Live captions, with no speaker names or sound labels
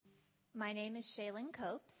My name is Shaylin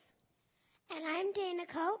Copes. And I'm Dana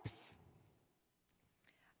Copes.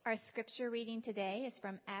 Our scripture reading today is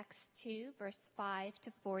from Acts 2, verse 5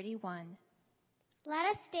 to 41. Let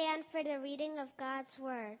us stand for the reading of God's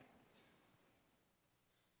Word.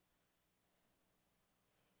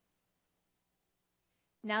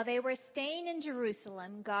 Now they were staying in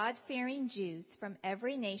Jerusalem, God-fearing Jews from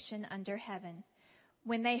every nation under heaven.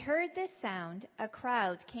 When they heard this sound, a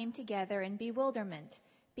crowd came together in bewilderment,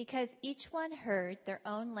 because each one heard their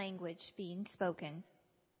own language being spoken.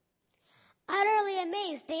 Utterly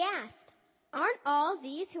amazed, they asked, "Aren't all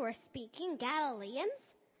these who are speaking Galileans?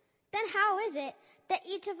 Then how is it that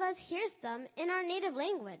each of us hears them in our native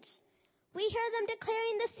language? We hear them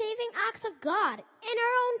declaring the saving acts of God in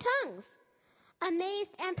our own tongues."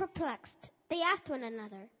 Amazed and perplexed, they asked one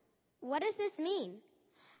another, "What does this mean?"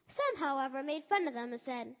 Some, however, made fun of them and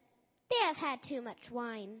said, "They have had too much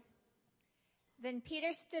wine." Then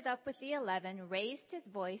Peter stood up with the 11, raised his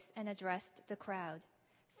voice, and addressed the crowd.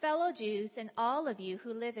 "Fellow Jews, and all of you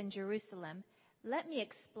who live in Jerusalem, let me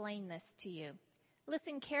explain this to you.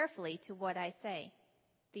 Listen carefully to what I say.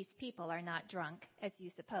 These people are not drunk, as you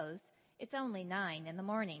suppose. It's only 9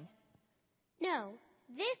 a.m. No,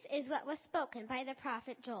 this is what was spoken by the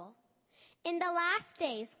prophet Joel. In the last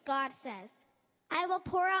days, God says, "I will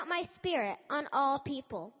pour out my spirit on all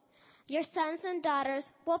people. Your sons and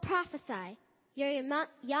daughters will prophesy. Your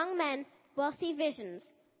young men will see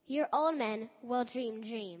visions. Your old men will dream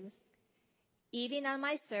dreams. Even on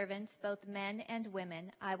my servants, both men and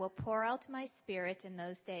women, I will pour out my spirit in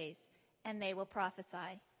those days, and they will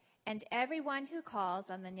prophesy. And everyone who calls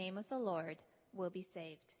on the name of the Lord will be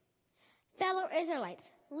saved." Fellow Israelites,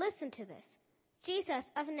 listen to this. Jesus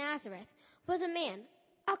of Nazareth was a man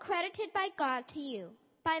accredited by God to you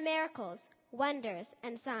by miracles, wonders,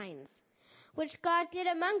 and signs, which God did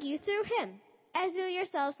among you through him, as you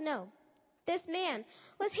yourselves know. This man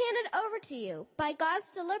was handed over to you by God's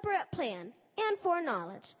deliberate plan and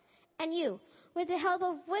foreknowledge, and you, with the help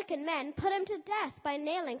of wicked men, put him to death by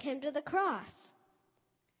nailing him to the cross.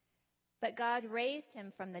 But God raised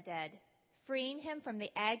him from the dead, freeing him from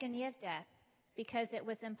the agony of death, because it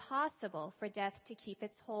was impossible for death to keep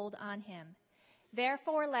its hold on him.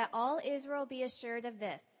 Therefore, let all Israel be assured of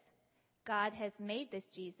this: God has made this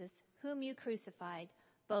Jesus, whom you crucified,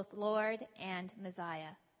 both Lord and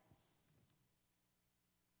Messiah.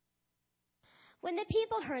 When the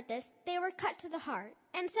people heard this, they were cut to the heart,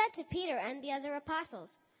 and said to Peter and the other apostles,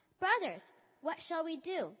 "Brothers, what shall we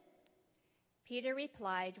do?" Peter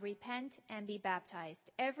replied, "Repent and be baptized,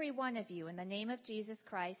 every one of you, in the name of Jesus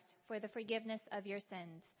Christ, for the forgiveness of your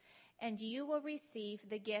sins, and you will receive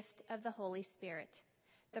the gift of the Holy Spirit.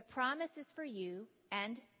 The promise is for you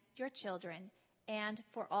and your children, and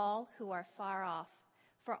for all who are far off,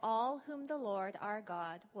 for all whom the Lord our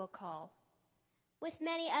God will call." With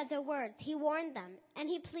many other words, he warned them, and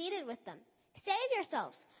he pleaded with them, "Save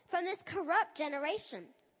yourselves from this corrupt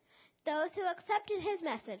generation." Those who accepted his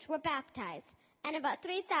message were baptized, and about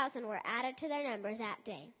 3,000 were added to their number that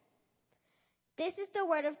day. This is the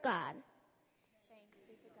word of God. Thanks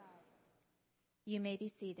be to God. You may be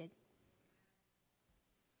seated.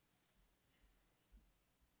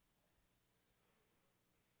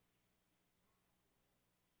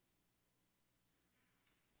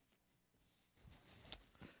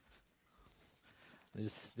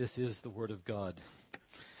 This is the Word of God,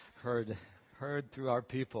 heard through our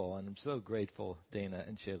people, and I'm so grateful, Dana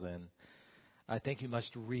and Shaylin. I think you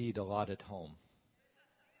must read a lot at home.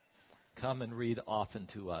 Come and read often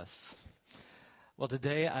to us. Well,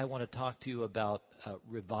 today I want to talk to you about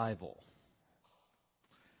revival.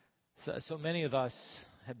 So many of us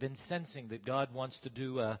have been sensing that God wants to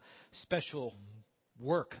do a special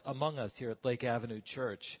work among us here at Lake Avenue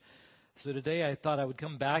Church. So today I thought I would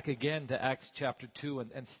come back again to Acts chapter 2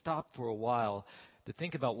 and stop for a while to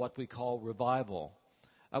think about what we call revival.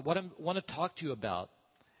 What I want to talk to you about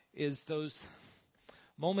is those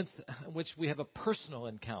moments in which we have a personal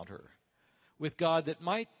encounter with God that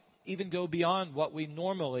might even go beyond what we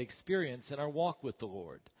normally experience in our walk with the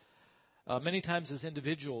Lord. Many times as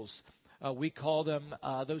individuals, we call them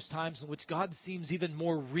those times in which God seems even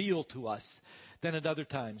more real to us than at other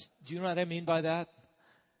times. Do you know what I mean by that?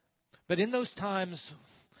 But in those times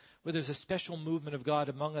where there's a special movement of God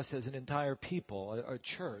among us as an entire people, a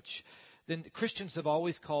church, then Christians have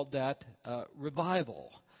always called that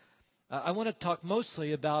revival. I want to talk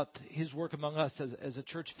mostly about his work among us as a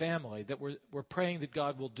church family that we're praying that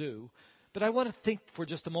God will do. But I want to think for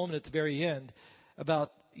just a moment at the very end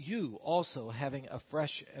about you also having a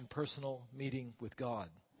fresh and personal meeting with God.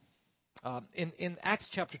 In Acts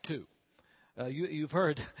chapter 2, You've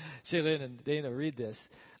heard Shaylin and Dana read this.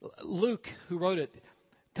 Luke, who wrote it,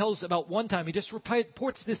 tells about one time, he just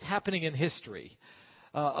reports this happening in history,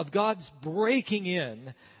 of God's breaking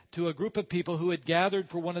in to a group of people who had gathered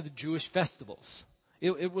for one of the Jewish festivals.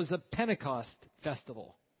 It was a Pentecost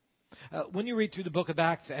festival. When you read through the book of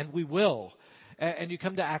Acts, and we will, and you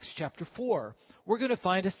come to Acts chapter 4, we're going to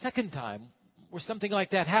find a second time where something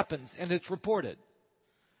like that happens, and it's reported.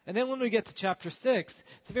 And then when we get to chapter 6,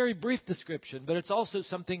 it's a very brief description, but it's also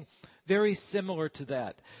something very similar to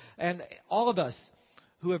that. And all of us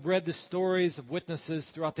who have read the stories of witnesses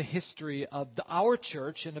throughout the history of our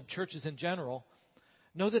church and of churches in general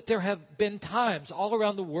know that there have been times all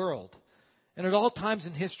around the world and at all times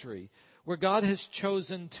in history where God has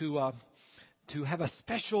chosen to have a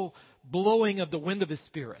special blowing of the wind of His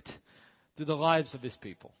Spirit through the lives of His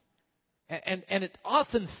people. And it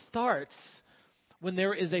often starts when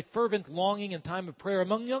there is a fervent longing and time of prayer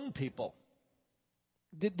among young people.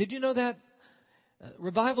 Did you know that?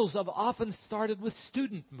 Revivals have often started with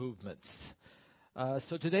student movements.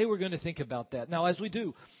 So today we're going to think about that. Now, as we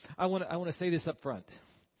do, I want to say this up front.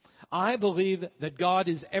 I believe that God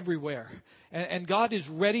is everywhere, and God is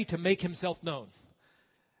ready to make Himself known.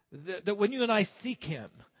 That when you and I seek Him,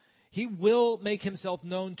 He will make Himself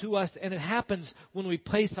known to us, and it happens when we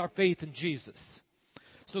place our faith in Jesus.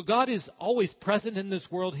 So God is always present in this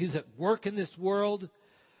world. He's at work in this world.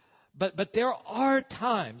 But there are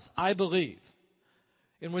times, I believe,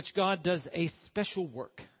 in which God does a special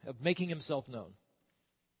work of making Himself known.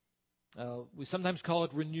 We sometimes call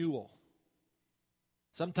it renewal.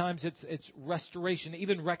 Sometimes it's restoration,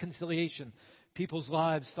 even reconciliation. People's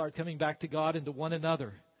lives start coming back to God and to one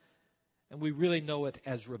another. And we really know it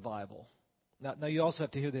as revival. Now you also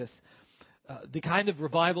have to hear this. The kind of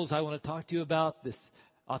revivals I want to talk to you about, this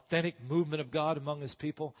authentic movement of God among His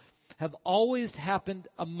people, have always happened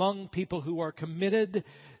among people who are committed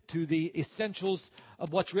to the essentials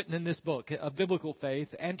of what's written in this book, of biblical faith,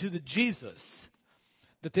 and to the Jesus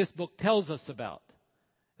that this book tells us about.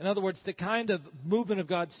 In other words, the kind of movement of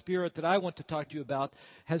God's Spirit that I want to talk to you about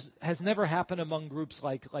has never happened among groups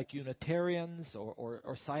like Unitarians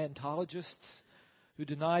or Scientologists who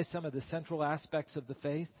deny some of the central aspects of the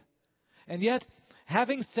faith. And yet,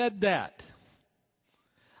 having said that,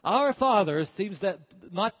 our Father seems that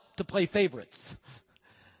not to play favorites.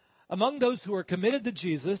 Among those who are committed to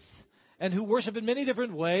Jesus and who worship in many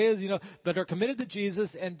different ways, but are committed to Jesus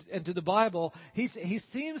and to the Bible, he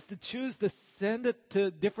seems to choose to send it to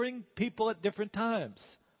differing people at different times.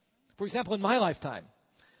 For example, in my lifetime,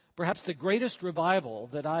 perhaps the greatest revival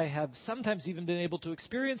that I have sometimes even been able to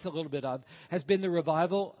experience a little bit of has been the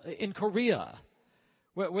revival in Korea,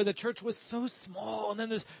 where the church was so small, and then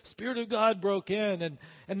the Spirit of God broke in,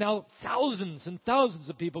 and now thousands and thousands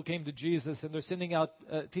of people came to Jesus, and they're sending out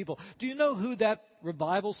people. Do you know who that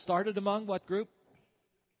revival started among? What group?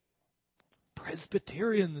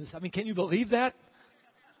 Presbyterians. I mean, can you believe that?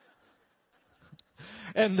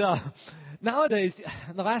 And nowadays,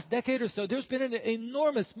 in the last decade or so, there's been an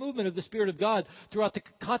enormous movement of the Spirit of God throughout the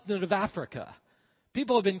continent of Africa.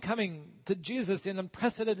 People have been coming to Jesus in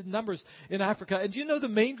unprecedented numbers in Africa. And do you know the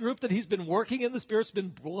main group that He's been working in, the Spirit's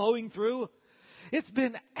been blowing through? It's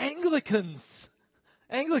been Anglicans.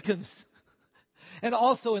 Anglicans. And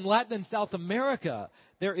also in Latin and South America,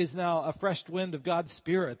 there is now a fresh wind of God's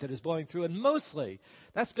Spirit that is blowing through. And mostly,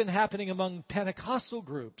 that's been happening among Pentecostal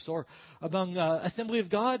groups or among Assembly of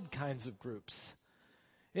God kinds of groups.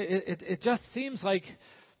 It just seems like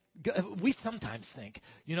we sometimes think,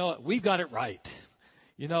 we've got it right.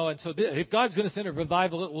 And so if God's going to send a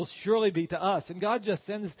revival, it will surely be to us. And God just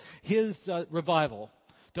sends His revival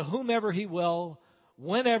to whomever He will,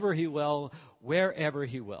 whenever He will, wherever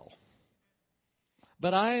He will.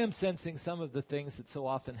 But I am sensing some of the things that so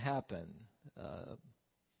often happen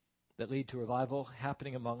that lead to revival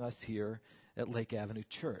happening among us here at Lake Avenue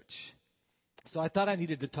Church. So I thought I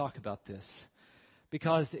needed to talk about this.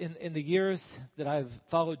 Because in the years that I've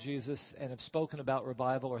followed Jesus and have spoken about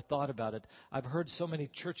revival or thought about it, I've heard so many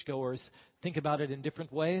churchgoers think about it in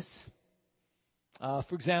different ways.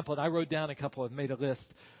 For example, and I wrote down a couple, I've made a list.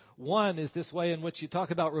 One is this way in which you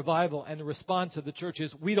talk about revival and the response of the church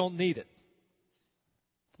is, we don't need it.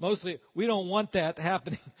 Mostly, we don't want that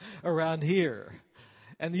happening around here.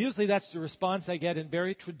 And usually that's the response I get in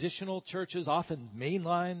very traditional churches, often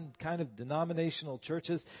mainline kind of denominational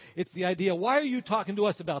churches. It's the idea, why are you talking to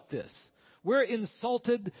us about this? We're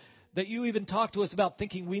insulted that you even talk to us about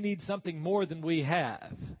thinking we need something more than we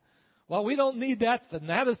have. Well, we don't need that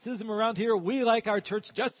fanaticism around here. We like our church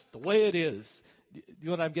just the way it is. You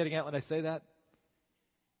know what I'm getting at when I say that?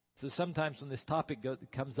 So sometimes when this topic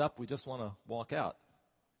comes up, we just want to walk out.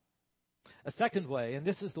 A second way, and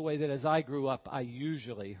this is the way that as I grew up, I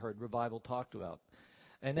usually heard revival talked about,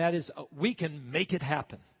 and that is we can make it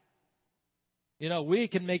happen. We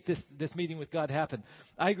can make this meeting with God happen.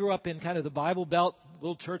 I grew up in kind of the Bible Belt,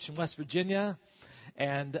 little church in West Virginia,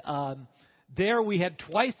 and there we had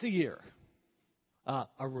twice a year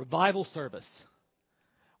a revival service.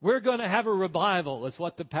 We're going to have a revival, is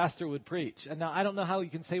what the pastor would preach. And now I don't know how you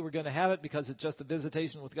can say we're going to have it because it's just a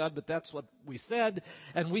visitation with God, but that's what we said,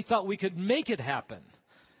 and we thought we could make it happen.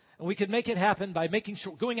 And we could make it happen by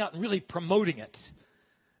going out and really promoting it.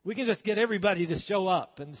 We can just get everybody to show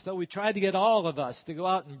up. And so we tried to get all of us to go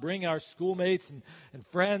out and bring our schoolmates and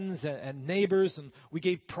friends and neighbors. And we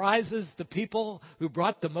gave prizes to people who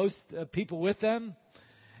brought the most people with them.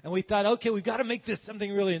 And we thought, okay, we've got to make this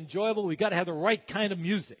something really enjoyable. We've got to have the right kind of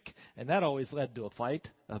music. And that always led to a fight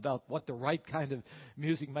about what the right kind of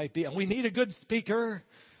music might be. And we need a good speaker.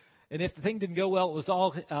 And if the thing didn't go well, it was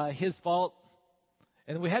all his fault.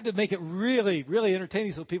 And we had to make it really, really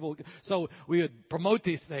entertaining so we would promote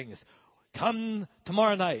these things. Come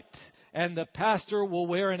tomorrow night, and the pastor will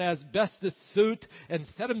wear an asbestos suit and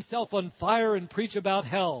set himself on fire and preach about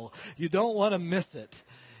hell. You don't want to miss it.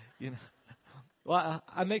 Well,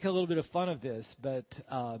 I make a little bit of fun of this, but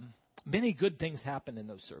many good things happened in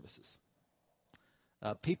those services.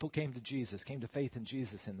 People came to Jesus, came to faith in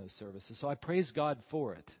Jesus in those services. So I praise God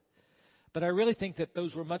for it. But I really think that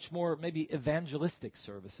those were much more maybe evangelistic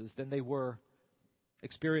services than they were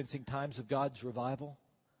experiencing times of God's revival.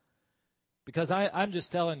 Because I'm just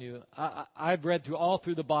telling you, I've read all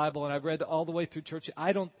through the Bible, and I've read all the way through church.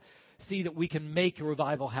 I don't see that we can make a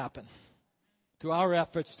revival happen through our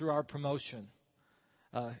efforts, through our promotion.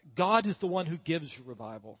 God is the one who gives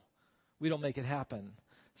revival. We don't make it happen.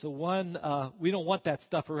 So one, we don't want that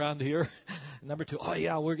stuff around here. Number two,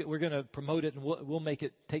 we're going to promote it and we'll make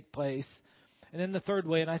it take place. And then the third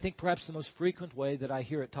way, and I think perhaps the most frequent way that I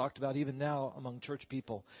hear it talked about even now among church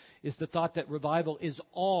people, is the thought that revival is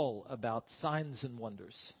all about signs and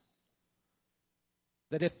wonders.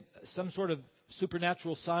 That if some sort of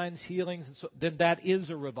supernatural signs, healings, then that is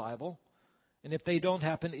a revival. And if they don't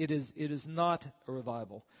happen, it is not a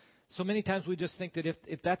revival. So many times we just think that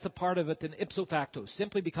if that's a part of it, then ipso facto,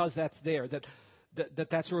 simply because that's there,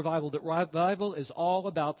 that's a revival. That revival is all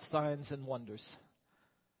about signs and wonders.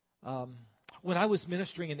 When I was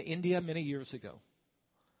ministering in India many years ago,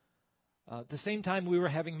 the same time we were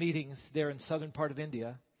having meetings there in southern part of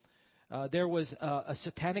India, there was a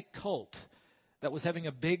satanic cult that was having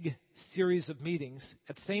a big series of meetings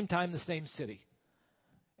at the same time in the same city.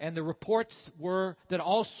 And the reports were that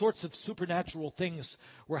all sorts of supernatural things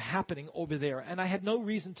were happening over there. And I had no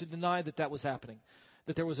reason to deny that was happening,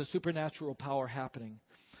 that there was a supernatural power happening.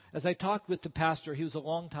 As I talked with the pastor, he was a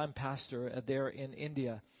longtime pastor there in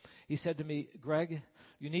India. He said to me, Greg,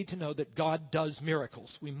 you need to know that God does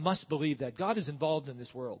miracles. We must believe that. God is involved in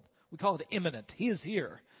this world. We call it imminent. He is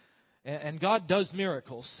here. And God does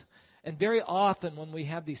miracles. And very often when we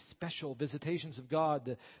have these special visitations of God,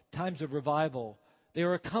 the times of revival, they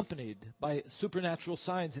are accompanied by supernatural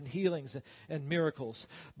signs and healings and miracles.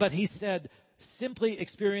 But he said, simply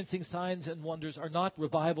experiencing signs and wonders are not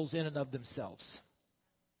revivals in and of themselves.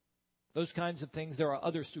 Those kinds of things, there are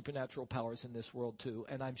other supernatural powers in this world too,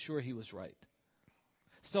 and I'm sure he was right.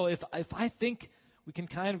 So if I think we can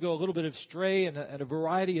kind of go a little bit astray in a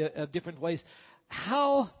variety of different ways,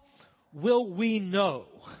 how will we know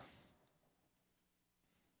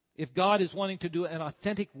if God is wanting to do an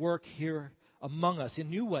authentic work here among us in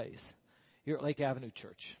new ways here at Lake Avenue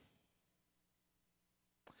Church?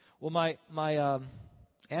 Well, my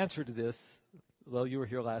answer to this, well, you were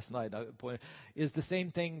here last night, is the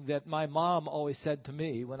same thing that my mom always said to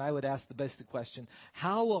me when I would ask the basic question,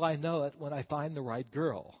 how will I know it when I find the right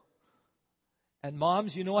girl? And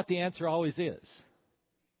moms, you know what the answer always is?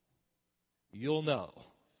 You'll know.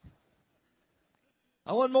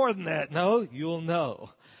 I want more than that. No, you'll know.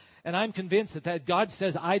 And I'm convinced that God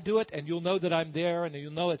says, I do it, and you'll know that I'm there, and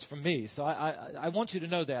you'll know it's from me. So I want you to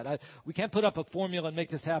know that. We can't put up a formula and make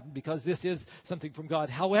this happen because this is something from God.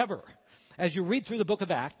 However, as you read through the book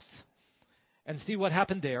of Acts and see what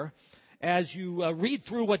happened there, as you read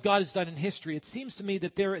through what God has done in history, it seems to me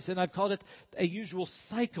that there is, and I've called it a usual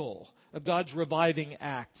cycle of God's reviving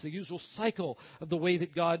acts, a usual cycle of the way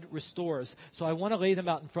that God restores. So I want to lay them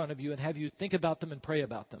out in front of you and have you think about them and pray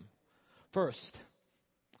about them. First,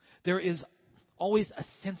 there is always a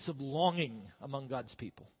sense of longing among God's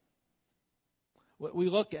people. We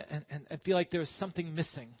look and feel like there's something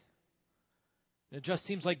missing. It just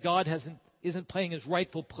seems like God isn't playing his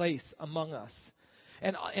rightful place among us.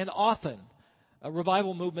 And often,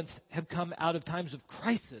 revival movements have come out of times of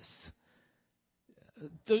crisis.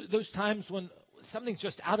 those times when something's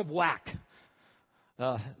just out of whack.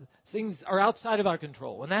 Things are outside of our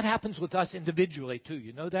control. And that happens with us individually too.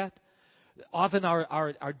 You know that? Often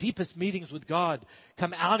our deepest meetings with God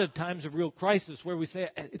come out of times of real crisis where we say,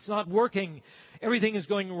 it's not working. Everything is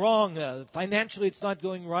going wrong. Financially, it's not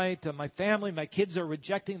going right. My family, my kids are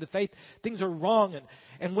rejecting the faith. Things are wrong.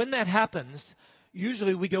 And when that happens,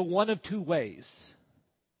 usually we go one of two ways.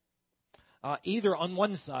 Either on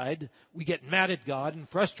one side, we get mad at God and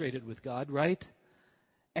frustrated with God, right?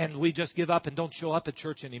 And we just give up and don't show up at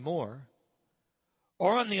church anymore.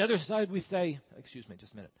 Or on the other side, we say, excuse me,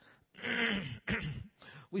 just a minute.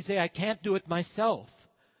 We say, I can't do it myself.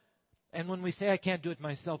 And when we say, I can't do it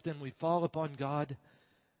myself, then we fall upon God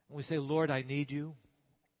and we say, Lord, I need you.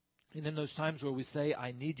 And in those times where we say,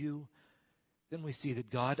 I need you, then we see that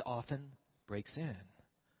God often breaks in.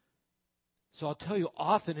 So I'll tell you,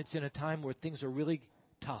 often it's in a time where things are really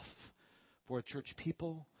tough for a church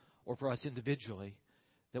people or for us individually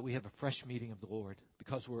that we have a fresh meeting of the Lord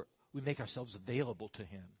because we make ourselves available to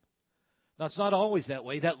Him. Now, it's not always that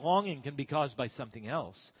way. That longing can be caused by something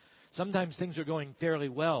else. Sometimes things are going fairly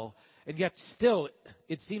well, and yet still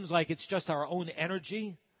it seems like it's just our own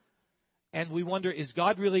energy, and we wonder, is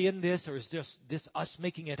God really in this, or is just this us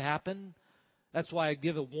making it happen? That's why I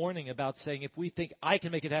give a warning about saying if we think I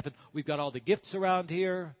can make it happen, we've got all the gifts around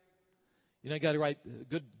here, got the right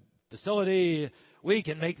good facility, we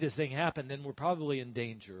can make this thing happen, then we're probably in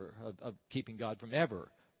danger of keeping God from ever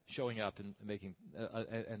showing up and making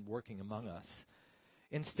and working among us.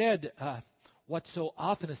 Instead, what so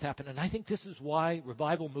often has happened, and I think this is why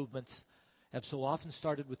revival movements have so often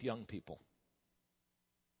started with young people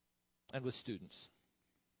and with students,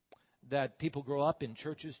 that people grow up in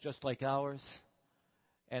churches just like ours,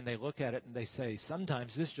 and they look at it and they say,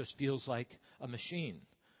 sometimes this just feels like a machine.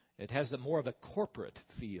 It has more of a corporate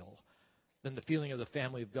feel than the feeling of the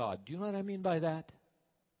family of God. Do you know what I mean by that?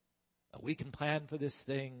 We can plan for this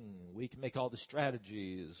thing. We can make all the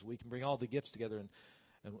strategies. We can bring all the gifts together,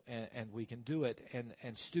 and we can do it.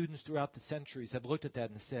 And students throughout the centuries have looked at that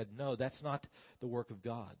and said, no, that's not the work of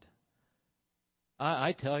God.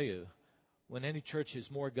 I tell you, when any church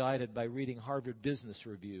is more guided by reading Harvard Business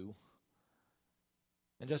Review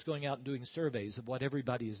and just going out and doing surveys of what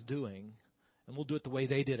everybody is doing, and we'll do it the way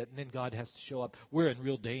they did it, and then God has to show up, we're in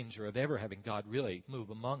real danger of ever having God really move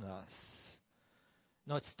among us.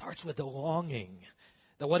 No, it starts with a longing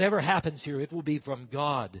that whatever happens here, it will be from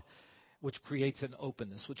God, which creates an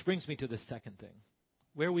openness. Which brings me to the second thing.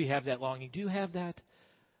 Where we have that longing. Do you have that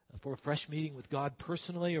for a fresh meeting with God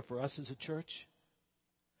personally or for us as a church?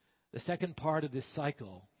 The second part of this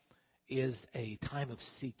cycle is a time of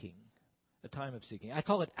seeking. A time of seeking. I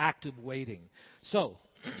call it active waiting. So,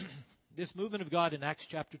 this movement of God in Acts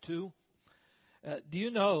chapter 2, do you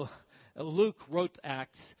know Luke wrote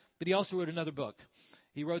Acts, but he also wrote another book.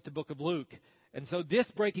 He wrote the book of Luke. And so this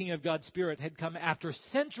breaking of God's Spirit had come after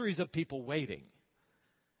centuries of people waiting.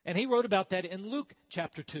 And he wrote about that in Luke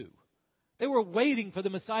chapter 2. They were waiting for the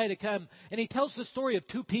Messiah to come. And he tells the story of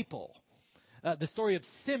two people. The story of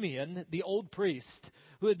Simeon, the old priest,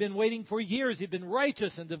 who had been waiting for years. He'd been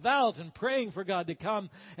righteous and devout and praying for God to come.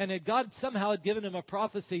 And that God somehow had given him a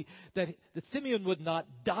prophecy that Simeon would not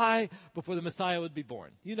die before the Messiah would be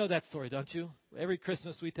born. You know that story, don't you? Every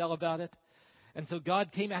Christmas we tell about it. And so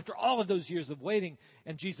God came after all of those years of waiting,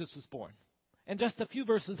 and Jesus was born. And just a few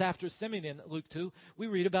verses after Simeon in Luke 2, we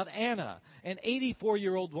read about Anna, an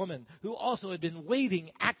 84-year-old woman who also had been waiting,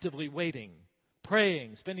 actively waiting,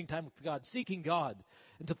 praying, spending time with God, seeking God,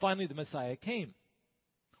 until finally the Messiah came.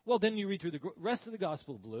 Well, then you read through the rest of the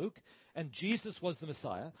Gospel of Luke, and Jesus was the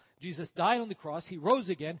Messiah. Jesus died on the cross. He rose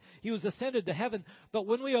again. He was ascended to heaven. But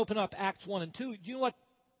when we open up Acts 1 and 2, do you know what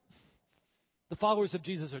the followers of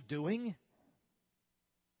Jesus are doing?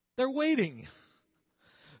 They're waiting.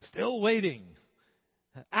 Still waiting.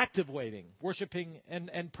 Active waiting. Worshiping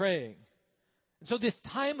and praying. And so this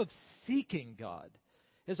time of seeking God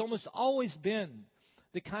has almost always been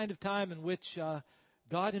the kind of time in which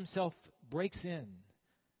God himself breaks in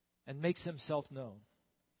and makes himself known.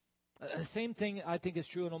 The same thing I think is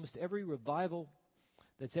true in almost every revival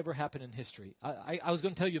that's ever happened in history. I was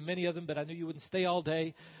going to tell you many of them, but I knew you wouldn't stay all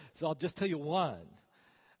day, so I'll just tell you one.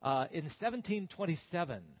 In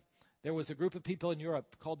 1727, there was a group of people in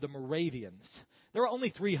Europe called the Moravians. There were only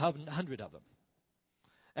 300 of them.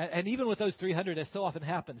 And even with those 300, as so often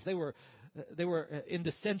happens, they were in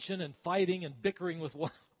dissension and fighting and bickering with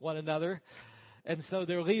one another. And so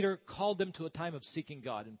their leader called them to a time of seeking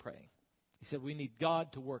God and praying. He said, we need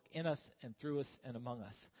God to work in us and through us and among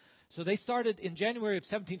us. So they started in January of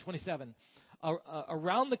 1727,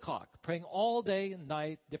 around the clock, praying all day and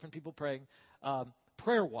night, different people praying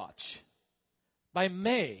prayer watch. By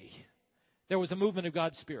May, there was a movement of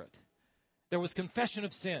God's Spirit. There was confession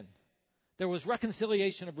of sin. There was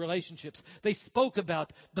reconciliation of relationships. They spoke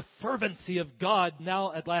about the fervency of God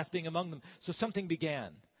now at last being among them. So something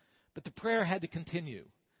began. But the prayer had to continue.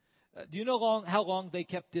 Do you know how long they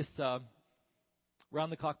kept this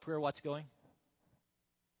round-the-clock prayer watch going?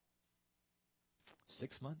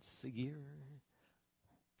 6 months, a year,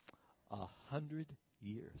 100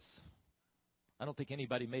 years. I don't think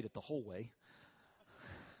anybody made it the whole way.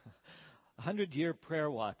 100-year prayer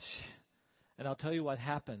watch. And I'll tell you what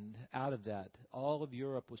happened out of that. All of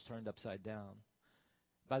Europe was turned upside down.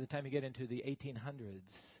 By the time you get into the 1800s,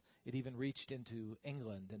 it even reached into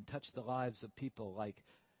England and touched the lives of people like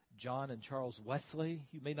John and Charles Wesley.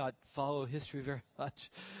 You may not follow history very much,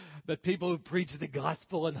 but people who preached the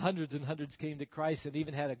gospel, and hundreds came to Christ, and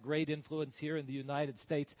even had a great influence here in the United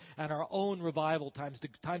States. And our own revival times, the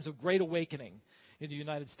times of great awakening in the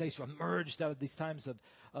United States, were emerged out of these times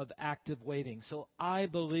of active waiting. So I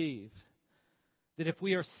believe that if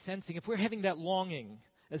we are sensing, if we're having that longing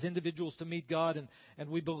as individuals to meet God, and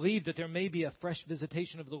we believe that there may be a fresh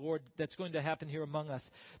visitation of the Lord that's going to happen here among us,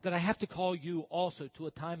 that I have to call you also to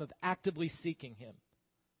a time of actively seeking Him.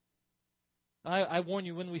 I warn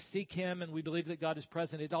you, when we seek Him and we believe that God is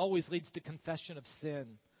present, it always leads to confession of sin.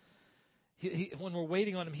 When we're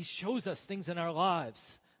waiting on Him, He shows us things in our lives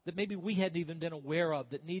that maybe we hadn't even been aware of,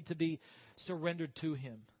 that need to be surrendered to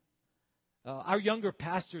Him. Our younger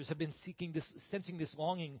pastors have been sensing this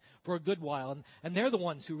longing for a good while, and they're the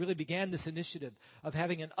ones who really began this initiative of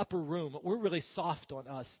having an upper room. We're really soft on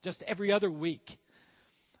us, just every other week.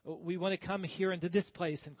 We want to come here into this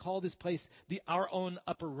place and call this place our own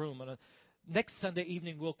upper room. And next Sunday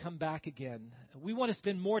evening, we'll come back again. We want to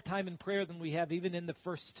spend more time in prayer than we have even in the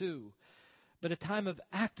first two, but a time of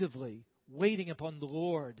actively waiting upon the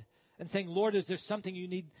Lord and saying, Lord, is there something you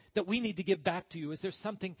need that we need to give back to you? Is there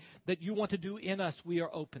something that you want to do in us? We are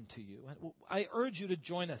open to you. And I urge you to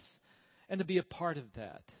join us and to be a part of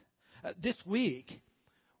that. This week,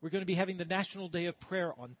 we're going to be having the National Day of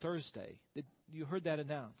Prayer on Thursday. You heard that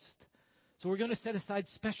announced. So we're going to set aside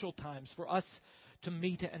special times for us to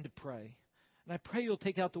meet and to pray. And I pray you'll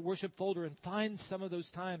take out the worship folder and find some of those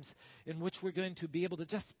times in which we're going to be able to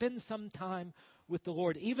just spend some time with the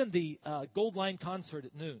Lord. Even the Gold Line concert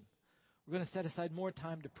at noon. We're going to set aside more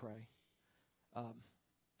time to pray.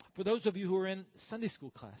 For those of you who are in Sunday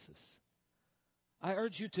school classes, I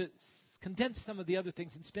urge you to condense some of the other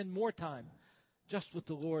things and spend more time just with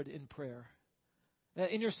the Lord in prayer.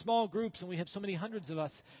 In your small groups, and we have so many hundreds of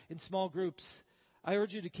us in small groups, I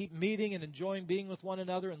urge you to keep meeting and enjoying being with one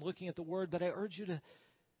another and looking at the Word, but I urge you to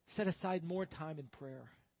set aside more time in prayer.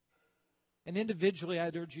 And individually,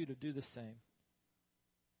 I'd urge you to do the same.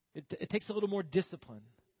 It takes a little more discipline.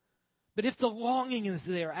 But if the longing is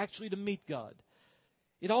there actually to meet God,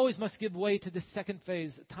 it always must give way to this second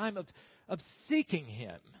phase, a time of seeking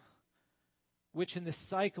Him, which in this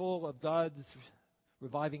cycle of God's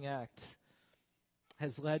reviving acts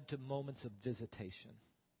has led to moments of visitation.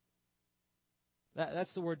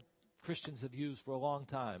 That's the word Christians have used for a long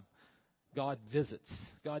time. God visits.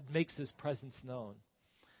 God makes His presence known.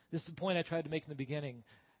 This is the point I tried to make in the beginning.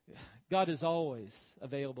 God is always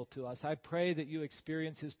available to us. I pray that you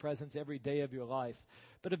experience His presence every day of your life.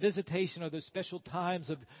 But a visitation are those special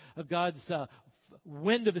times of God's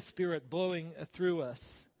wind of His Spirit blowing through us.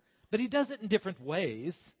 But He does it in different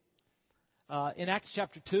ways. In Acts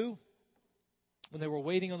chapter 2, when they were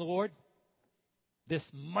waiting on the Lord, this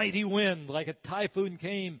mighty wind like a typhoon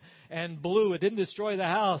came and blew. It didn't destroy the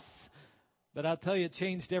house, but I'll tell you, it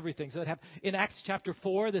changed everything. So it happened in Acts chapter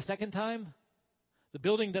 4, the second time. The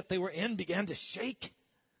building that they were in began to shake.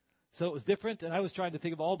 So it was different. And I was trying to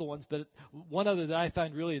think of all the ones, but one other that I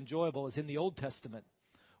find really enjoyable is in the Old Testament,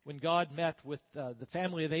 when God met with the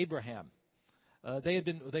family of Abraham.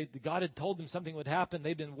 God had told them something would happen.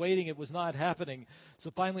 They'd been waiting. It was not happening.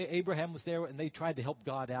 So finally Abraham was there, and they tried to help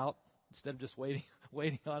God out instead of just waiting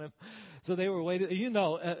on Him. So they were waiting.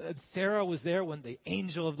 Sarah was there when the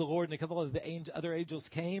angel of the Lord and a couple of the other angels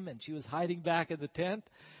came, and she was hiding back in the tent.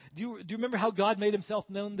 Do you remember how God made Himself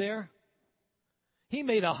known there? He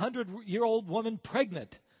made a 100-year-old woman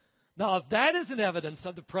pregnant. Now, if that isn't evidence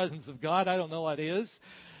of the presence of God, I don't know what is.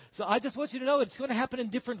 So I just want you to know it's going to happen in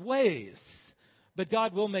different ways. But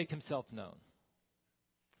God will make Himself known.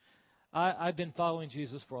 I've been following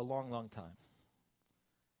Jesus for a long, long time.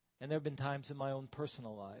 And there have been times in my own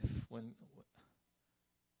personal life when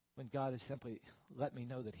God has simply let me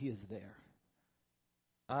know that He is there.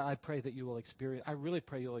 I pray that you will experience, I really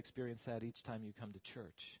pray you'll experience that each time you come to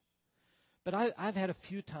church. But I've had a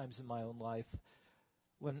few times in my own life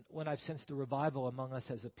when I've sensed a revival among us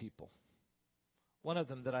as a people. One of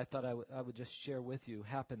them that I thought I would just share with you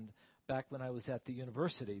happened back when I was at the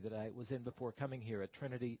university that I was in before coming here at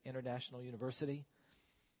Trinity International University.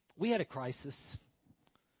 We had a crisis.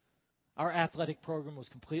 Our athletic program was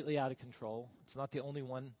completely out of control. It's not the only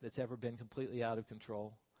one that's ever been completely out of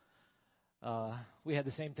control. We had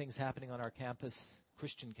the same things happening on our campus,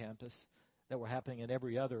 Christian campus, that were happening in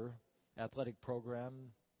every other athletic program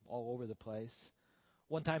all over the place.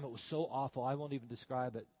 One time it was so awful, I won't even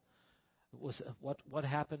describe it. It was what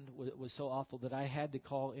happened was so awful that I had to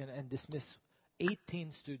call in and dismiss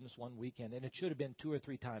 18 students one weekend, and it should have been 2 or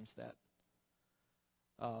 3 times that.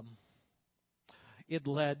 It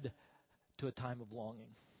led to a time of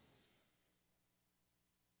longing.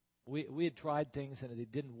 We had tried things and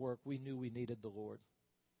it didn't work. We knew we needed the Lord.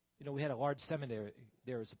 You know, we had a large seminary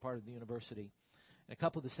there as a part of the university. And a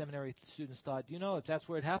couple of the seminary students thought, if that's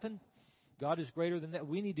where it happened, God is greater than that.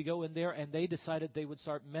 We need to go in there. And they decided they would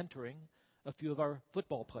start mentoring a few of our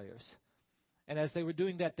football players. And as they were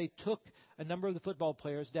doing that, they took a number of the football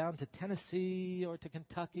players down to Tennessee or to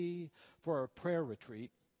Kentucky for a prayer retreat.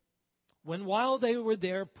 While they were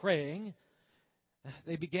there praying,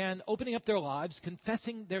 they began opening up their lives,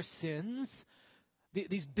 confessing their sins.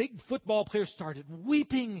 These big football players started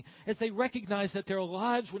weeping as they recognized that their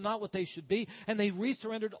lives were not what they should be, and they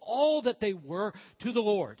resurrendered all that they were to the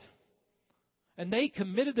Lord. And they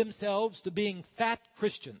committed themselves to being fat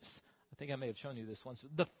Christians. I think I may have shown you this once.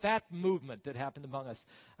 The fat movement that happened among us.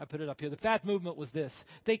 I put it up here. The fat movement was this.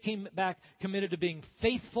 They came back committed to being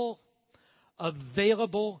faithful,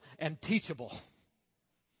 available, and teachable.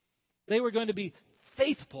 They were going to be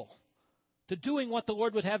faithful to doing what the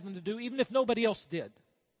Lord would have them to do, even if nobody else did.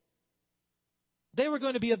 They were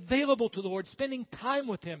going to be available to the Lord, spending time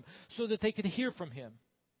with Him so that they could hear from Him.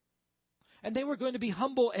 And they were going to be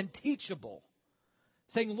humble and teachable,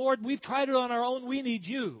 saying, Lord, we've tried it on our own, we need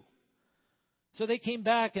you. So they came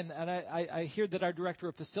back, and I hear that our director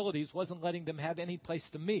of facilities wasn't letting them have any place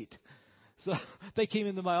to meet. So they came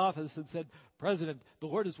into my office and said, President, the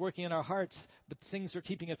Lord is working in our hearts, but things are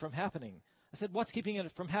keeping it from happening. I said, what's keeping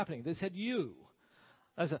it from happening? They said, you.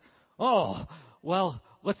 I said, oh, well,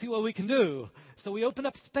 let's see what we can do. So we opened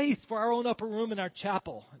up space for our own upper room in our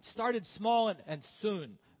chapel. It started small, and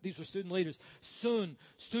soon, these were student leaders, soon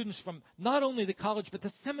students from not only the college but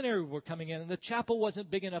the seminary were coming in, and the chapel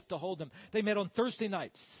wasn't big enough to hold them. They met on Thursday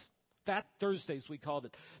nights. Fat Thursdays, we called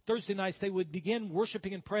it. Thursday nights, they would begin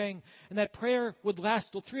worshiping and praying, and that prayer would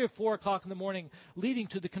last till 3 or 4 o'clock in the morning, leading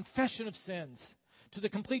to the confession of sins, to the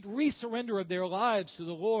complete resurrender of their lives to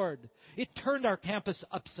the Lord. It turned our campus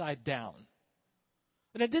upside down.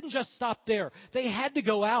 And it didn't just stop there. They had to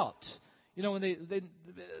go out. And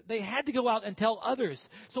they had to go out and tell others.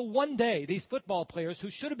 So one day, these football players who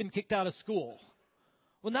should have been kicked out of school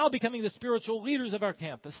were now becoming the spiritual leaders of our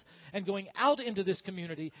campus and going out into this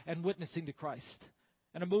community and witnessing to Christ.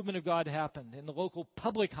 And a movement of God happened in the local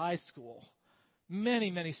public high school.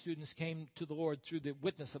 Many, many students came to the Lord through the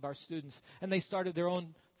witness of our students, and they started their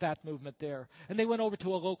own fat movement there. And they went over to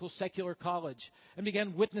a local secular college and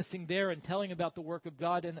began witnessing there and telling about the work of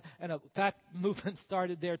God, and a fat movement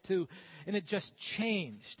started there too. And it just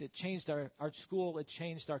changed. It changed our school. It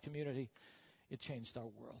changed our community. It changed our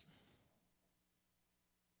world.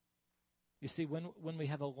 You see, when we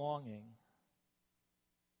have a longing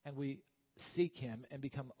and we seek Him and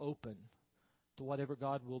become open to whatever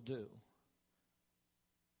God will do,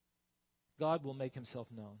 God will make Himself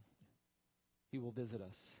known. He will visit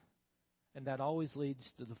us. And that always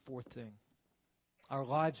leads to the fourth thing. Our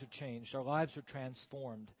lives are changed. Our lives are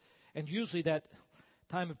transformed. And usually that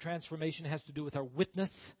time of transformation has to do with our witness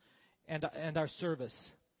and our service.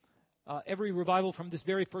 Every revival from this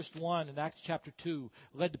very first one in Acts chapter 2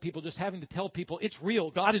 led to people just having to tell people, it's real.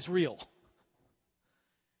 God is real.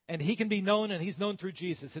 And He can be known, and He's known through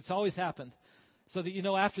Jesus. It's always happened. So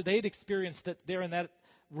that, after they'd experienced it there in that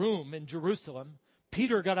room in Jerusalem,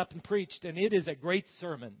 Peter got up and preached, and it is a great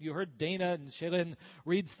sermon. You heard Dana and Shaylin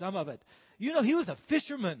read some of it. He was a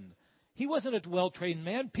fisherman. He wasn't a well-trained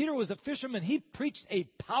man. Peter was a fisherman. He preached a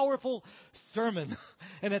powerful sermon.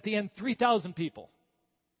 And at the end, 3,000 people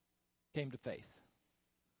came to faith.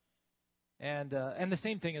 And the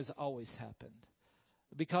same thing has always happened.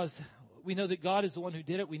 Because we know that God is the one who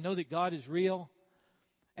did it. We know that God is real.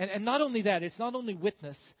 And not only that, it's not only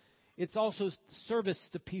witness, it's also service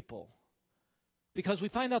to people. Because we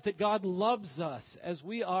find out that God loves us as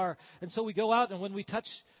we are. And so we go out, and when we touch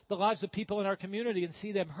the lives of people in our community and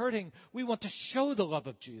see them hurting, we want to show the love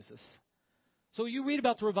of Jesus. So you read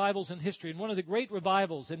about the revivals in history, and one of the great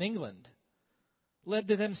revivals in England led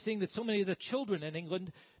to them seeing that so many of the children in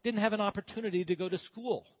England didn't have an opportunity to go to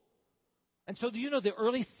school. And so do you know the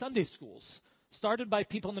early Sunday schools, started by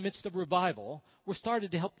people in the midst of revival, were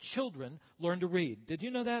started to help children learn to read. Did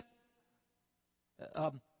you know that?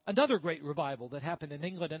 Another great revival that happened in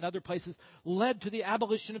England and other places led to the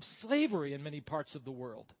abolition of slavery in many parts of the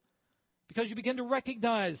world. Because you begin to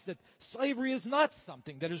recognize that slavery is not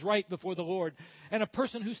something that is right before the Lord. And a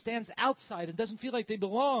person who stands outside and doesn't feel like they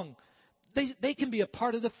belong, they can be a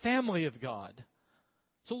part of the family of God.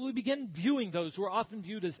 So we begin viewing those who are often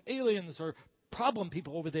viewed as aliens or problem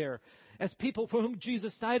people over there as people for whom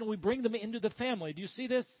Jesus died, and we bring them into the family. Do you see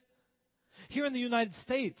this? Here in the United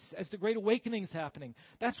States, as the Great Awakening is happening,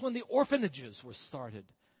 that's when the orphanages were started.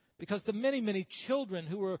 Because the many, many children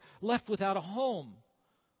who were left without a home,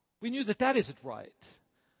 we knew that that isn't right.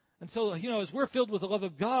 And so, as we're filled with the love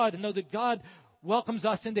of God and know that God welcomes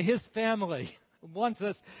us into His family, wants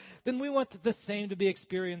us, then we want the same to be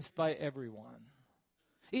experienced by everyone.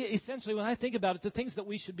 Essentially, when I think about it, the things that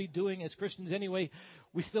we should be doing as Christians anyway,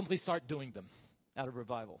 we simply start doing them out of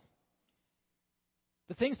revival.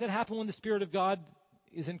 The things that happen when the Spirit of God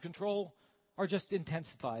is in control are just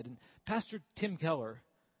intensified. And Pastor Tim Keller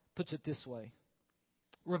puts it this way.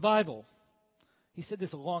 Revival, he said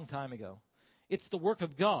this a long time ago, it's the work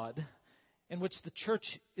of God in which the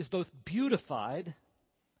church is both beautified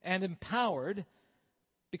and empowered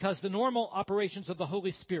because the normal operations of the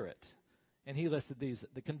Holy Spirit, and he listed these,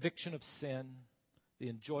 the conviction of sin, the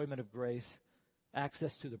enjoyment of grace,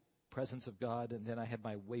 access to the presence of God, and then I had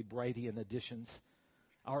my Waybrightian additions,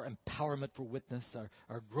 our empowerment for witness,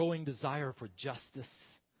 our growing desire for justice,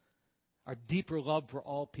 our deeper love for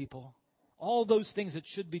all people. All those things that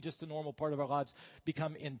should be just a normal part of our lives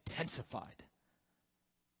become intensified.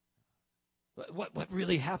 What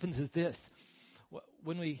really happens is this.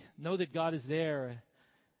 When we know that God is there and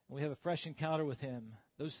we have a fresh encounter with Him,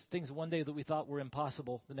 those things one day that we thought were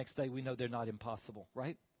impossible, the next day we know they're not impossible,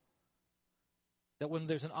 right? That when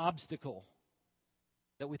there's an obstacle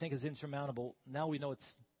that we think is insurmountable, now we know it's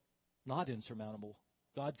not insurmountable.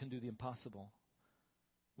 God can do the impossible.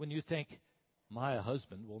 When you think, my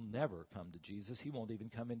husband will never come to Jesus, he won't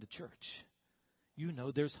even come into church, you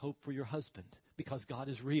know there's hope for your husband because God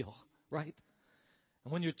is real, right?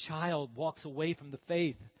 And when your child walks away from the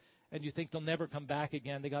faith and you think they'll never come back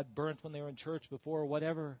again, they got burnt when they were in church before or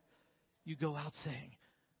whatever, you go out saying,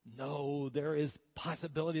 no, there is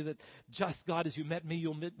possibility that just God, as you met me,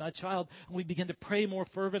 you'll meet my child. And we begin to pray more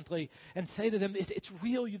fervently and say to them, it's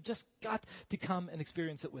real. You've just got to come and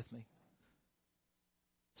experience it with me.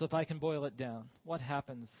 So if I can boil it down, what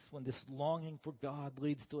happens when this longing for God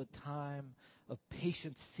leads to a time of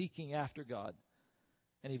patient seeking after God?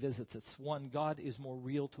 And He visits us. 1, God is more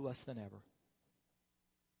real to us than ever.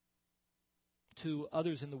 2,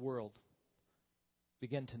 others in the world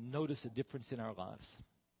begin to notice a difference in our lives.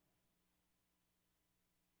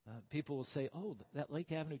 People will say, oh, that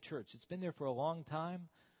Lake Avenue Church, it's been there for a long time.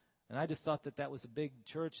 And I just thought that was a big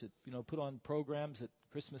church that, put on programs at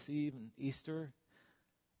Christmas Eve and Easter.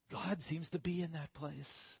 God seems to be in that place.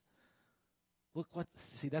 Look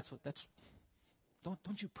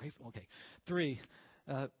don't you pray for, okay. 3,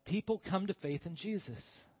 people come to faith in Jesus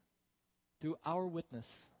through our witness.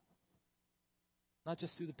 Not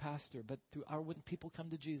just through the pastor, but through our witness. People come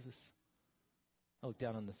to Jesus. I look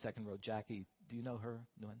down on the second row. Jackie, do you know her?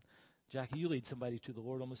 No. Jackie, you lead somebody to the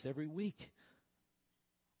Lord almost every week.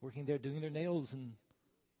 Working there, doing their nails,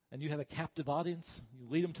 and you have a captive audience. You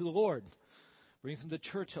lead them to the Lord. Brings them to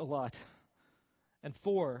church a lot. And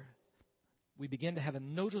 4, we begin to have a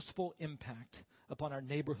noticeable impact upon our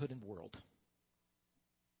neighborhood and world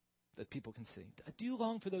that people can see. Do you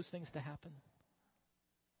long for those things to happen?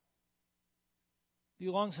 Do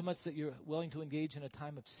you long so much that you're willing to engage in a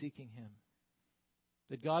time of seeking Him?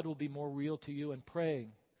 That God will be more real to you, and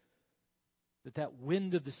praying that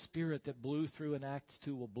wind of the Spirit that blew through in Acts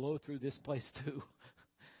 2 will blow through this place too.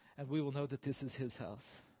 And we will know that this is His house.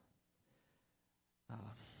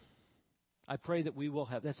 I pray that we will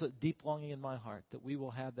have, that's a deep longing in my heart, that we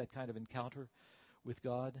will have that kind of encounter with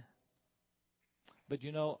God. But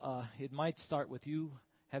it might start with you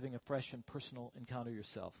having a fresh and personal encounter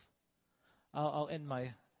yourself. I'll end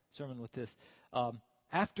my sermon with this.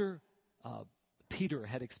 After Peter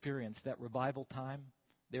had experienced that revival time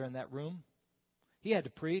there in that room, he had to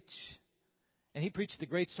preach. And he preached a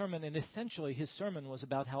great sermon, and essentially his sermon was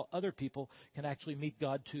about how other people can actually meet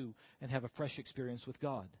God too and have a fresh experience with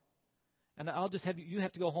God. And I'll just have you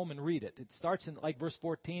have to go home and read it. It starts in verse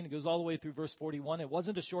 14, it goes all the way through verse 41. It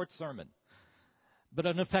wasn't a short sermon, but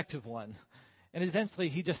an effective one. And essentially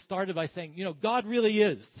he just started by saying, God really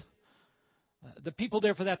is The people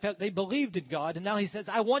there for that, they believed in God, and now he says,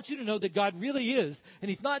 I want you to know that God really is, and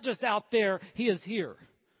he's not just out there, he is here.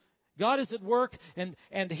 God is at work, and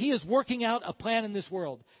he is working out a plan in this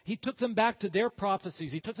world. He took them back to their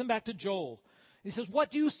prophecies. He took them back to Joel. He says,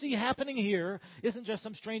 what you see happening here isn't just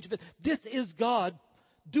some strange event. This is God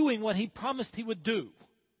doing what he promised he would do.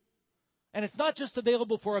 And it's not just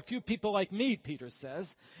available for a few people like me, Peter says.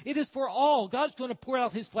 It is for all. God's going to pour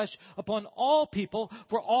out his flesh upon all people,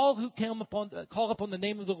 for all who call upon the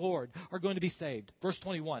name of the Lord are going to be saved. Verse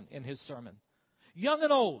 21 in his sermon. Young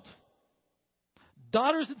and old,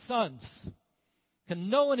 daughters and sons can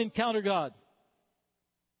know and encounter God.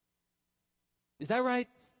 Is that right?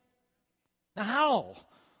 Now how?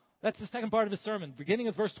 That's the second part of his sermon, beginning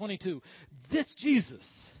of verse 22. This Jesus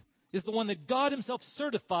is the one that God himself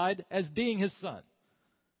certified as being his son.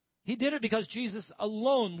 He did it because Jesus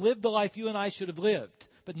alone lived the life you and I should have lived,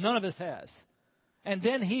 but none of us has. And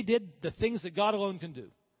then he did the things that God alone can do.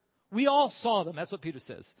 We all saw them. That's what Peter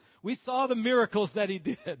says. We saw the miracles that he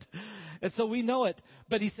did. And so we know it.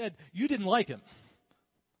 But he said, you didn't like him.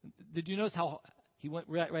 Did you notice how he went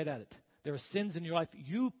right at it? There are sins in your life.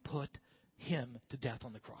 You put him to death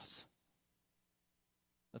on the cross.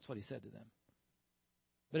 That's what he said to them.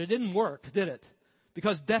 But it didn't work, did it?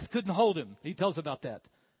 Because death couldn't hold him. He tells about that.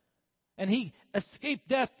 And he escaped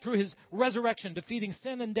death through his resurrection, defeating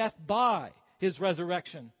sin and death by his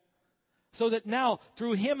resurrection. So that now,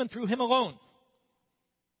 through him and through him alone,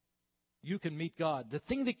 you can meet God. The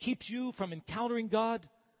thing that keeps you from encountering God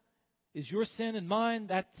is your sin and mine.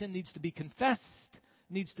 That sin needs to be confessed,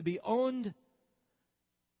 needs to be owned.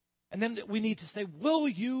 And then we need to say, will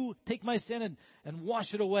you take my sin and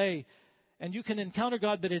wash it away? And you can encounter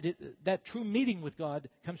God, but that true meeting with God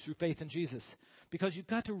comes through faith in Jesus. Because you've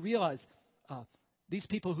got to realize these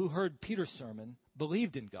people who heard Peter's sermon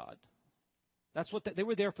believed in God. That's what they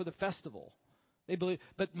were there for the festival. They believed,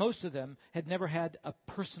 but most of them had never had a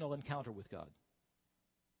personal encounter with God.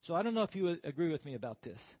 So I don't know if you agree with me about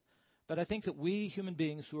this, but I think that we human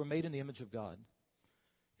beings who are made in the image of God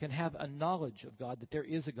can have a knowledge of God, that there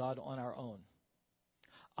is a God on our own.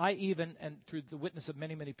 I even, and through the witness of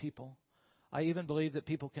many, many people, I even believe that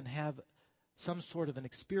people can have some sort of an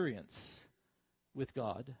experience with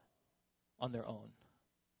God on their own.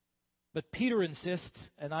 But Peter insists,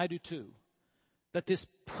 and I do too, that this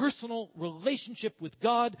personal relationship with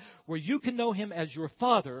God, where you can know him as your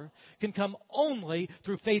Father, can come only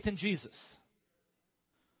through faith in Jesus.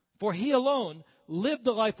 For he alone lived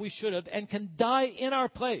the life we should have and can die in our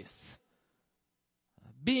place,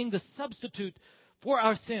 being the substitute for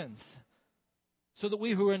our sins, so that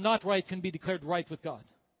we who are not right can be declared right with God.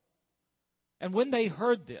 And when they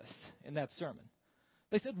heard this in that sermon,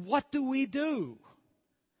 they said, what do we do?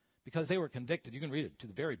 Because they were convicted. You can read it to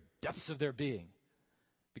the very depths of their being.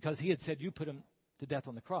 Because he had said, you put him to death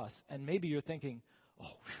on the cross. And maybe you're thinking, oh,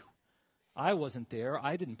 whew, I wasn't there.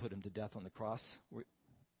 I didn't put him to death on the cross. Were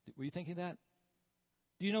you thinking that?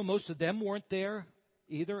 Do you know most of them weren't there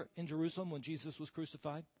either in Jerusalem when Jesus was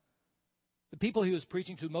crucified? The people he was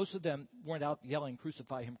preaching to, most of them weren't out yelling,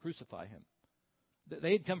 crucify him, crucify him.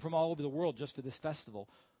 They had come from all over the world just for this festival.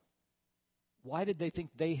 Why did they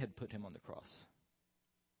think they had put him on the cross?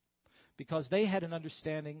 Because they had an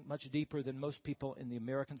understanding much deeper than most people in the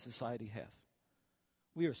American society have.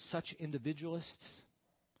 We are such individualists.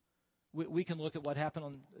 We can look at what happened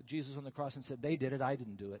on Jesus on the cross and say, they did it, I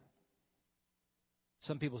didn't do it.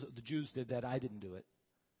 Some people, the Jews did that, I didn't do it.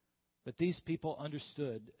 But these people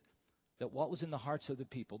understood that what was in the hearts of the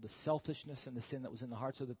people, the selfishness and the sin that was in the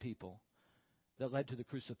hearts of the people that led to the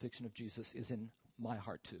crucifixion of Jesus, is in my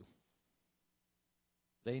heart too.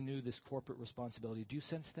 They knew this corporate responsibility. Do you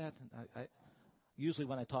sense that? Usually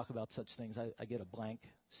when I talk about such things, I get a blank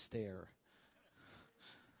stare.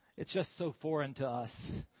 It's just so foreign to us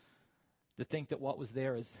to think that what was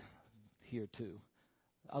there is here too.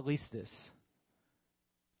 At least this.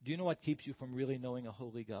 Do you know what keeps you from really knowing a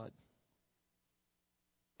holy God?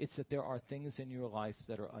 It's that there are things in your life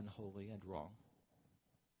that are unholy and wrong.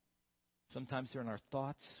 Sometimes they're in our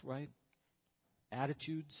thoughts, right?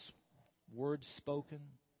 Attitudes, words spoken,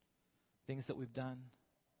 things that we've done.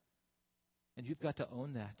 And you've got to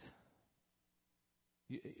own that.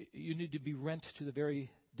 You need to be rent to the very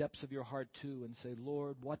depths of your heart too and say,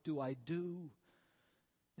 Lord, what do I do?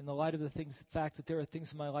 In the light of the fact that there are things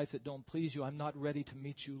in my life that don't please you, I'm not ready to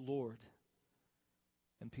meet you, Lord.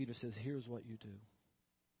 And Peter says, here's what you do.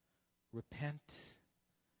 Repent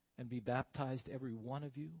and be baptized, every one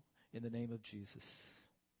of you, in the name of Jesus.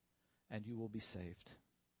 And you will be saved.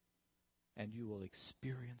 And you will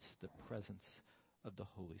experience the presence of the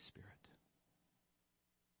Holy Spirit.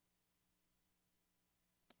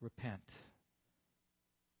 Repent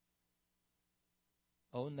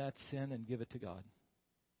Own that sin and give it to God.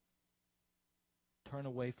 Turn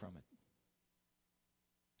away from it.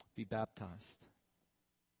 Be baptized.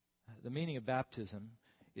 The meaning of baptism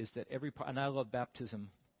is that and I love baptism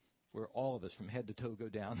where all of us from head to toe go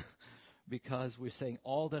down because we're saying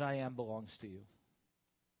all that I am belongs to you.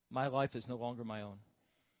 My life is no longer my own.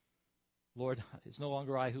 Lord, it's no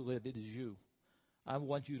longer I who live, it is you. I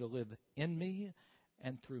want you to live in me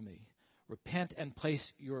and through me. Repent and place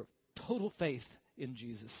your total faith in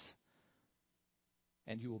Jesus,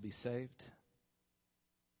 and you will be saved,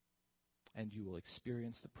 and you will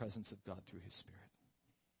experience the presence of God through His Spirit.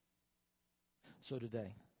 So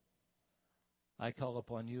today, I call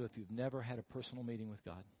upon you, if you've never had a personal meeting with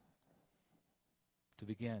God, to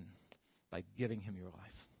begin by giving Him your life.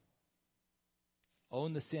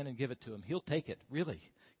 Own the sin and give it to Him. He'll take it, really.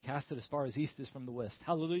 Cast it as far as east is from the west.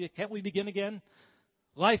 Hallelujah. Can't we begin again?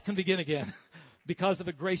 Life can begin again because of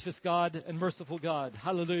a gracious God and merciful God.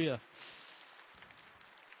 Hallelujah.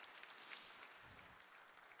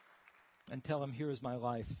 And tell Him, here is my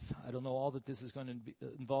life. I don't know all that this is going to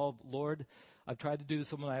involve. Lord, I've tried to do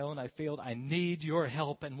this on my own. I failed. I need your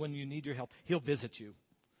help. And when you need your help, He'll visit you.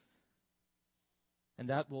 And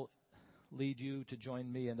that will lead you to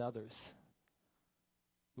join me and others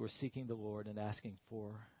who are seeking the Lord and asking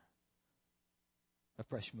for a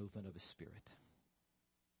fresh movement of His Spirit.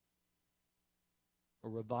 A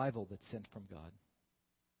revival that's sent from God.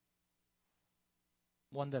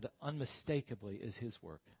 One that unmistakably is His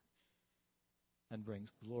work and brings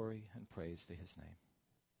glory and praise to His name.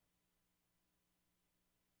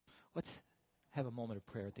 Let's have a moment of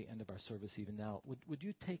prayer at the end of our service even now. Would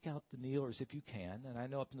you take out the kneelers if you can? And I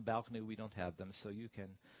know up in the balcony we don't have them, so you can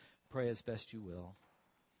pray as best you will.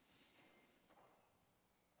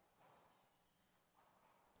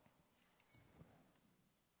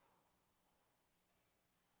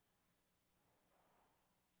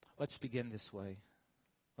 Let's begin this way.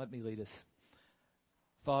 Let me lead us.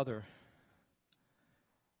 Father,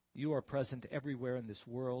 you are present everywhere in this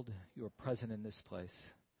world. You are present in this place.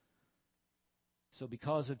 So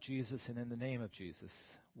because of Jesus and in the name of Jesus,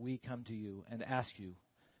 we come to you and ask you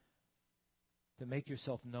to make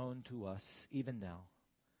yourself known to us even now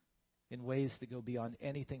in ways that go beyond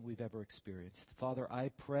anything we've ever experienced. Father,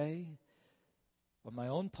 I pray on my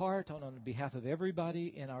own part and on behalf of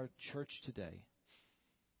everybody in our church today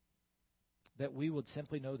that we would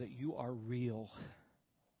simply know that you are real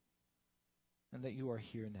and that you are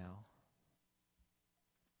here now.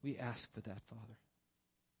 We ask for that, Father.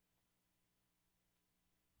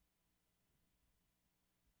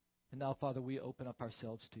 And now, Father, we open up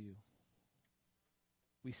ourselves to you.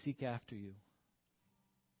 We seek after you.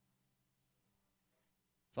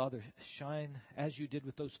 Father, shine as you did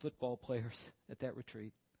with those football players at that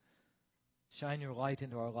retreat. Shine your light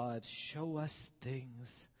into our lives. Show us things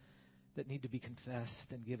that need to be confessed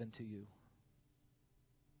and given to you.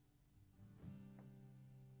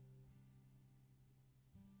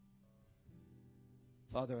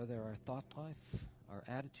 Father, are there our thought life, our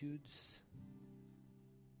attitudes?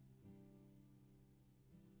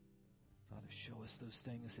 Father, show us those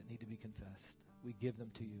things that need to be confessed. We give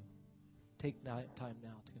them to you. Take time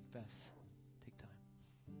now to confess. Take time.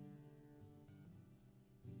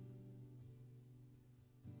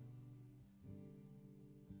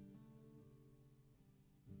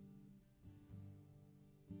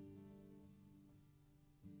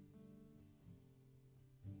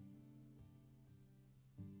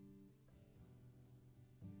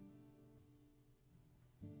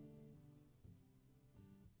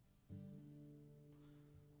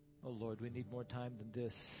 Oh Lord, we need more time than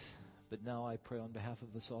this. But now I pray on behalf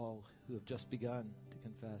of us all who have just begun to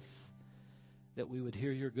confess that we would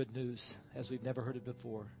hear your good news as we've never heard it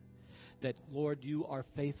before. That, Lord, you are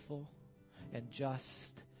faithful and just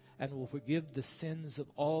and will forgive the sins of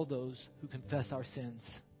all those who confess our sins.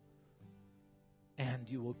 And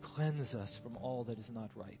you will cleanse us from all that is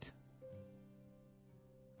not right.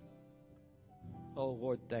 Oh,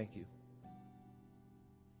 Lord, thank you.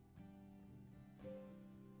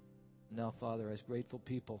 Now, Father, as grateful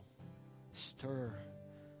people, stir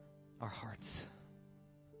our hearts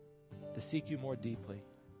to seek you more deeply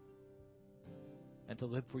and to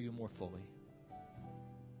live for you more fully.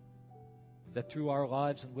 That through our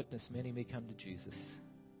lives and witness, many may come to Jesus.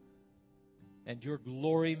 And your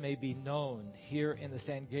glory may be known here in the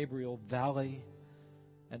San Gabriel Valley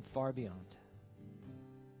and far beyond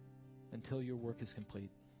until your work is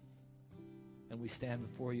complete. And we stand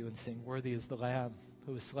before you and sing, "Worthy is the Lamb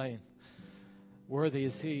who was slain. Worthy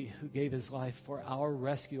is he who gave his life for our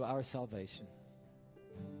rescue, our salvation."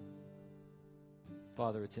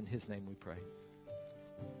 Father, it's in his name we pray.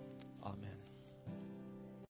 Amen.